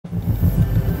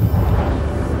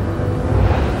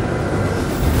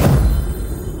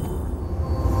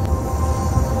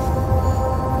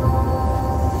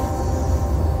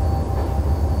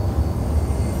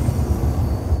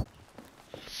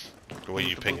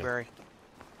blueberry.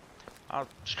 I was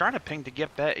trying to ping to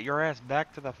get your ass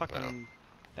back to the fucking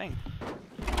thing.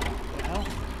 What the hell?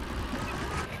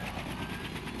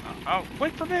 Oh,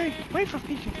 wait for me! Wait for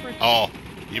me, you freak. Oh,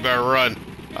 you better run.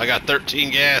 I got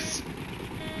 13 gas.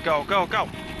 Go, go, go!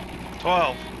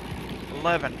 12,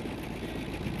 11,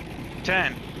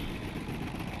 10,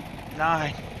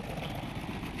 9,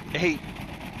 8,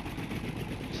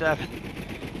 7,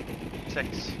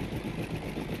 6,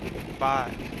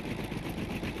 5,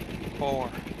 4,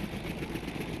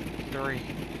 3,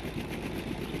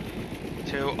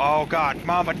 2. Oh God,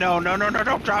 Mama, no, no, no, no,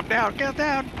 don't drop down, get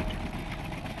down!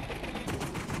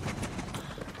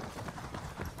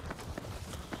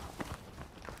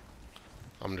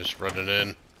 I'm just running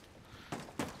in.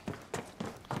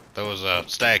 There was a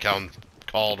stag hound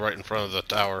called right in front of the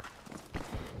tower.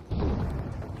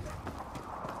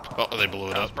 Oh, they blew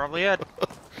it That was up. probably it.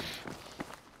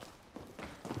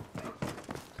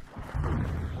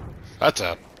 That's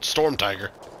a storm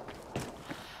tiger.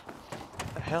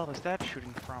 What the hell is that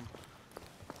shooting from?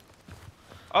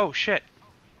 Oh shit.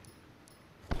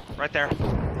 Right there.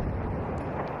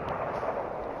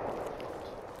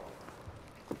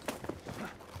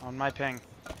 On my ping.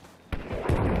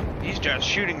 He's just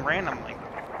shooting randomly.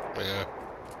 Yeah.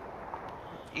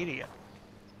 Idiot.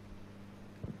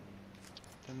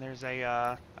 Then there's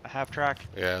a half track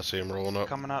Yeah, I see him rolling up.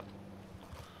 coming up.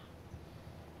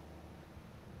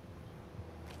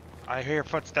 I hear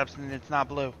footsteps and it's not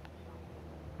blue.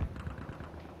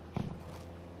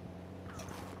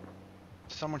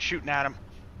 Someone's shooting at him.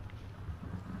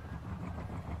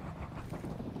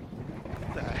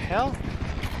 What the hell?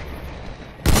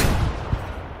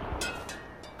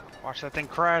 Watch that thing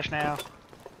crash now.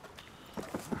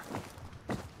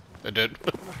 It did.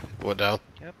 Went down.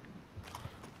 Yep.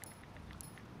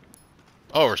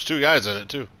 Oh, there's 2 guys in it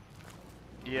too.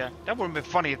 Yeah, that would have been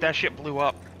funny if that shit blew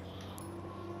up.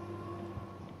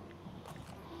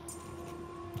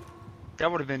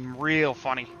 That would have been real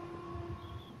funny.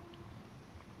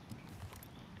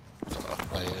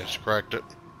 I just cracked it.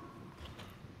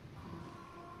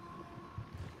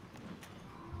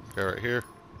 Okay, right here.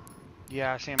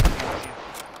 Yeah, I see him. I see him.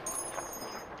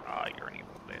 Ah, you're an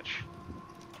evil bitch.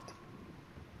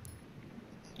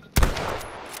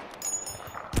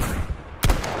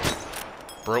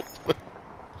 Broke.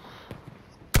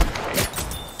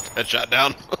 Headshot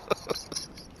down.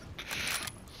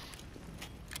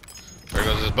 There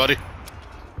goes his buddy.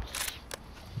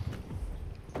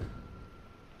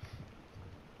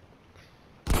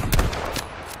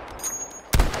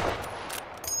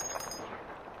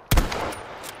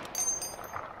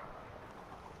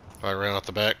 I ran out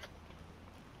the back.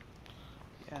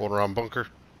 Yeah. Going around bunker.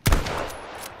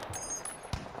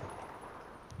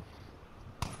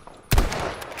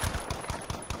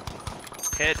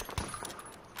 Hit.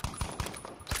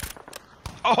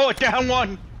 Oh, down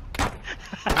one!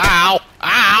 Ow!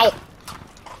 Ow!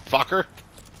 Fucker.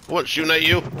 What, shooting at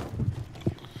you?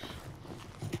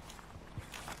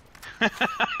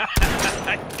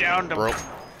 I downed him. Broke.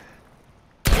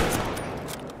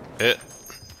 Hit.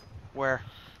 Where?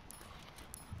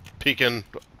 Peeking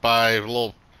by a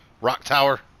little rock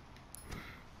tower.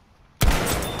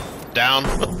 Down.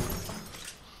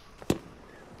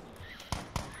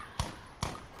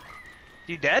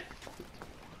 You dead?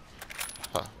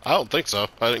 I don't think so.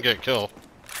 I didn't get a kill.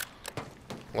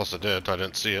 Unless I did, I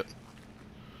didn't see it.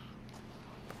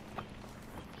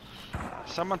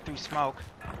 Someone threw smoke.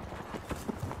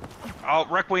 Oh,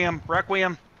 Requiem,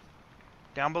 Requiem.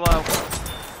 Down below.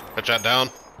 Headshot down.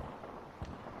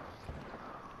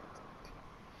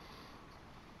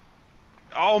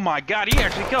 Oh my God, he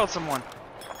actually killed someone.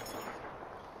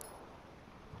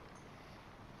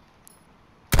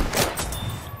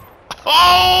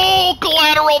 Oh,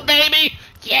 collateral, baby!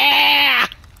 Yeah!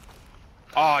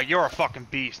 Oh, you're a fucking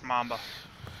beast, Mamba.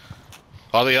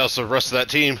 All the else, the rest of that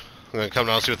team, I'm gonna come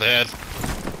down and see what they had.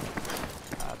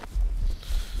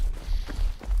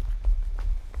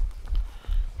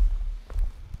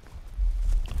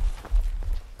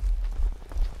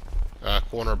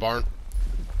 Corner barn.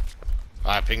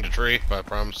 I pinged a tree, but I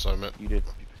promise I meant. You did.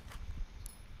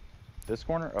 This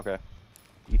corner? Okay.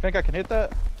 You think I can hit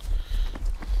that?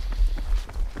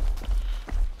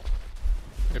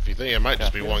 If you think it might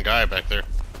just be one guy back there.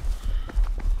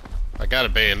 I got a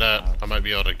bayonet. I might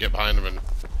be able to get behind him and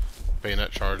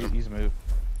bayonet charge him. He's moved.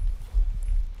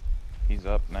 He's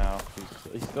up now.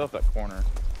 He's still up that corner.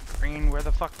 Green, where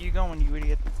the fuck are you going, you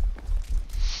idiot?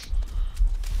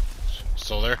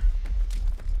 Still there?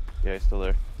 Yeah, he's still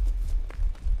there.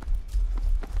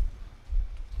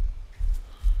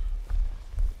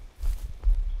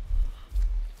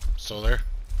 Still there?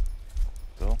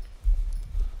 Still.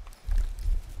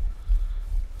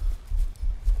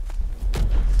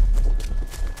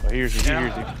 He hears you. He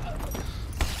hears you.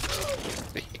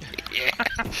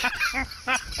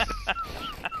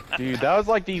 Dude, that was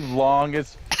like the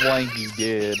longest flank you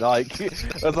did. Like,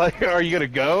 I was like, "Are you gonna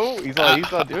go?" He's like,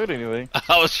 "He's not doing anything."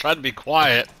 I was trying to be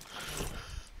quiet.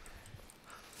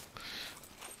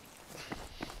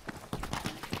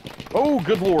 Oh,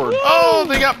 good lord! Oh,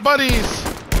 they got buddies.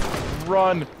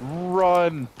 Run,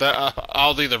 run!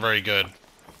 I'll do. They're very good.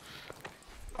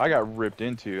 I got ripped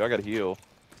into. I got to heal.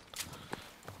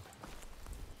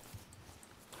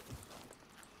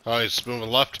 Oh, he's moving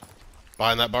left,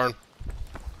 behind that barn.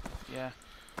 Yeah.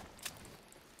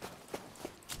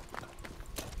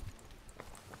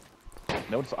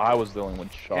 Notice I was the only one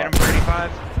shot. Hit him for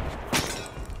 85.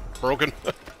 Broken.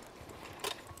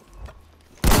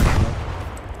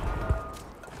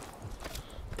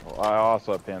 Well, I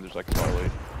also have panzers I can probably.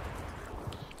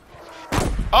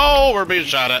 Oh, we're being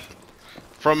shot at.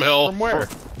 From hill. From where?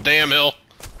 Damn hill.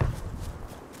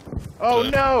 Oh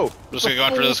no! Just gonna go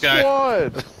after this guy.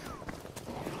 Squad.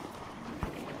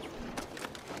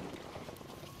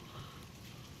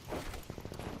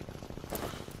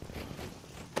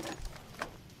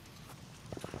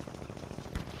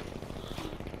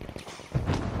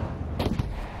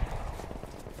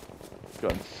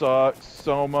 Gun sucks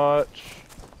so much.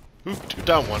 Ooh, 2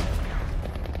 down, 1.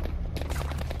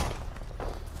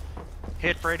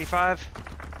 Hit for 85.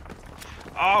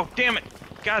 Oh, damn it.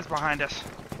 Guys behind us.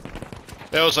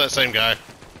 It was that same guy.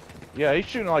 Yeah, he's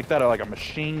shooting like that, like a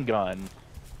machine gun.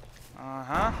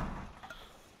 Uh-huh.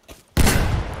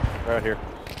 Right here.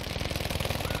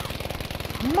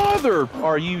 Mother!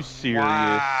 Are you serious?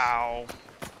 Wow.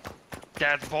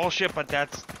 That's bullshit, but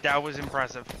that was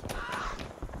impressive.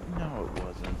 No, it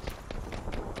wasn't.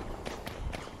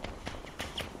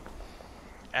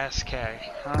 SK,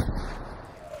 huh?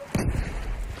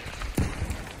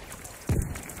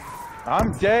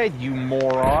 I'm dead, you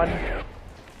moron.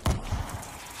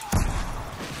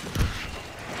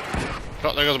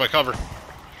 Oh, there goes my cover.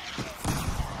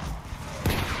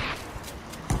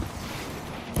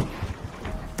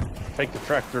 Take the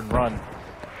tractor and run.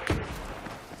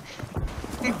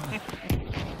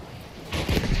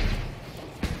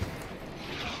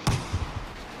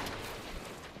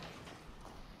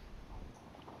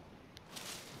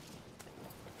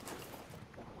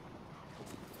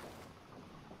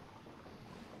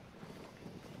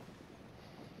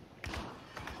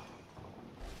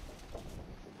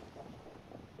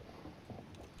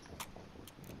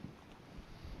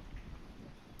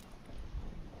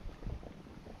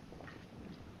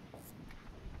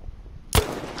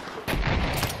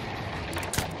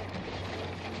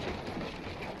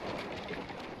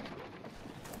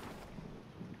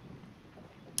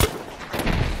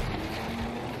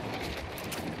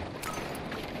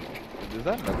 Is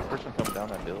that another person coming down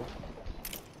that hill?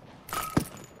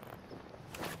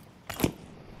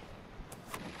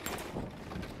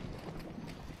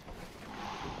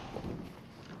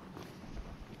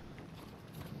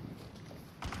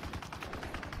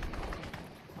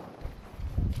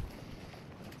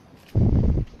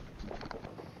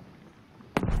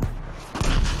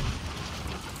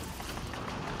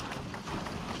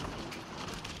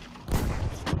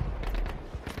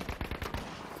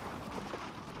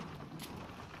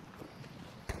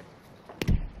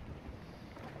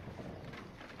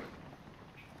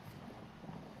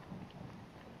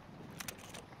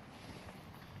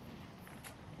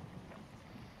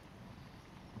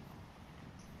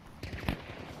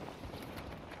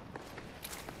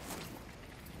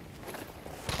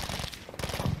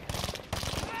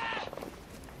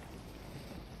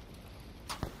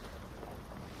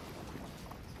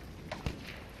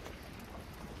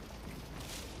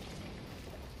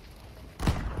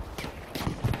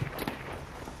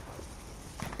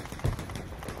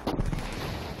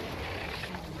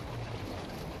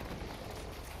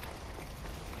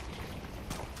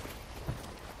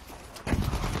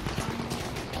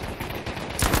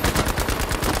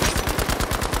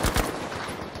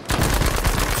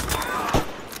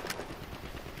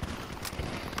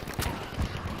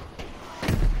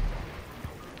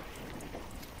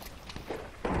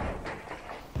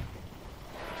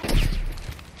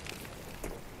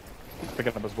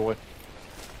 Picking up his boy.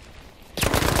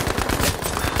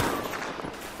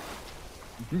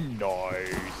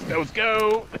 Nice. Let's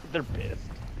go. They're pissed.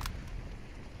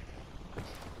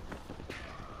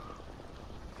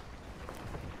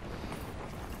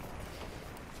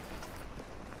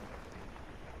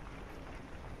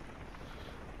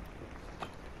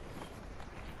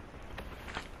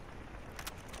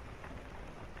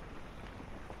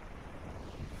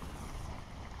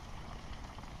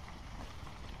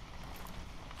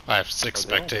 I have 6 Oh,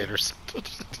 they don't spectators.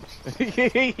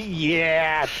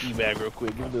 Yeah, teabag real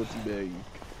quick. Give me a little teabag.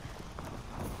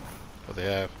 What they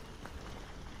have?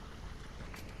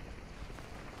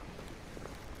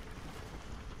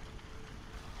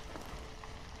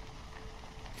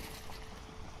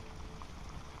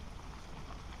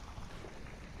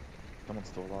 Someone's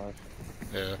still alive.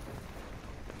 Yeah.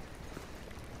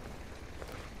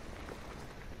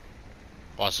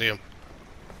 Oh, I see him.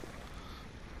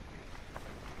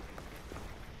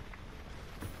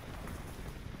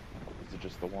 Is it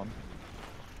just the one?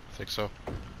 I think so.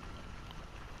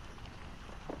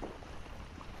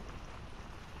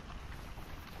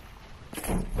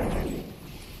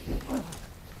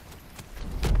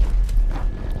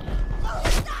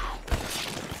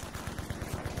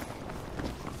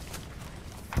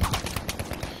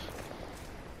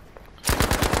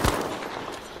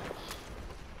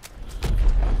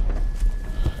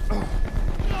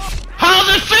 How's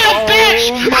it feel, bitch?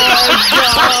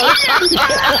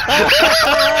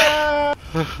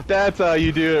 That's how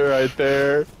you do it right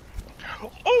there.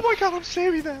 Oh my god, I'm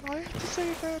saving that. I have to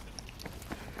save that.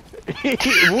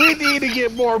 We need to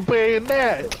get more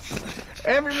bayonets.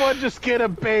 Everyone just get a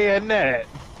bayonet.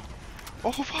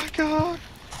 Oh my god.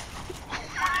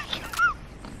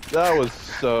 That was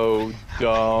so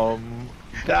dumb.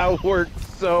 That worked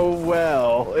so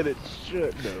well, and it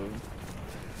shouldn't have.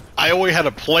 I only had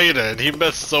a plate in. He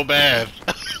missed so bad.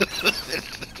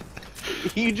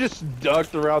 He just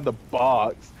ducked around the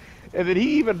box, and then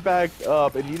he even backed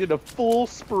up, and he did a full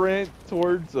sprint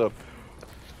towards him.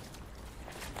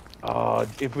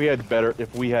 If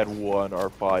we had won our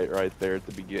fight right there at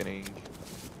the beginning,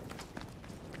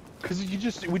 because you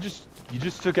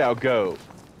just took out Go.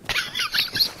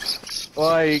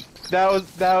 Like that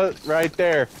was right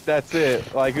there. That's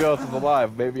it. Like who else is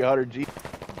alive? Maybe 100 G.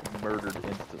 Murdered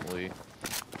instantly.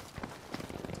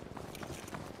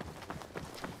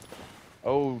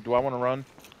 Oh, do I want to run?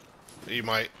 You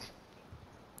might.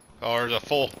 Oh, there's a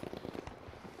full.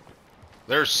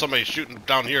 There's somebody shooting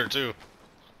down here too.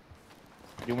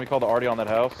 Can we call the arty on that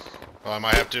house? Oh, I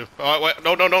might have to. Oh, wait.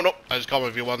 No, no, no, no. I just called my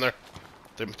V1 there.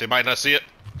 They might not see it.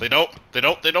 They don't. They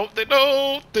don't. They don't. They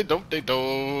don't. They don't. They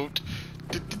don't.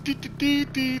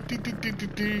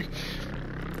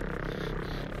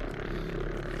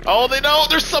 Oh, they don't.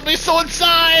 There's somebody so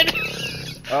inside.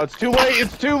 Oh, it's too late.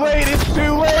 It's too late. It's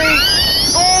too late.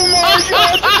 Oh my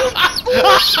god.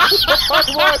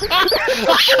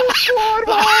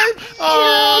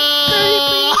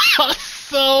 Oh,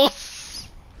 so.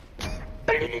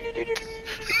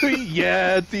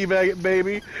 Yeah, teabag it,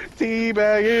 baby.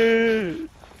 Teabag it.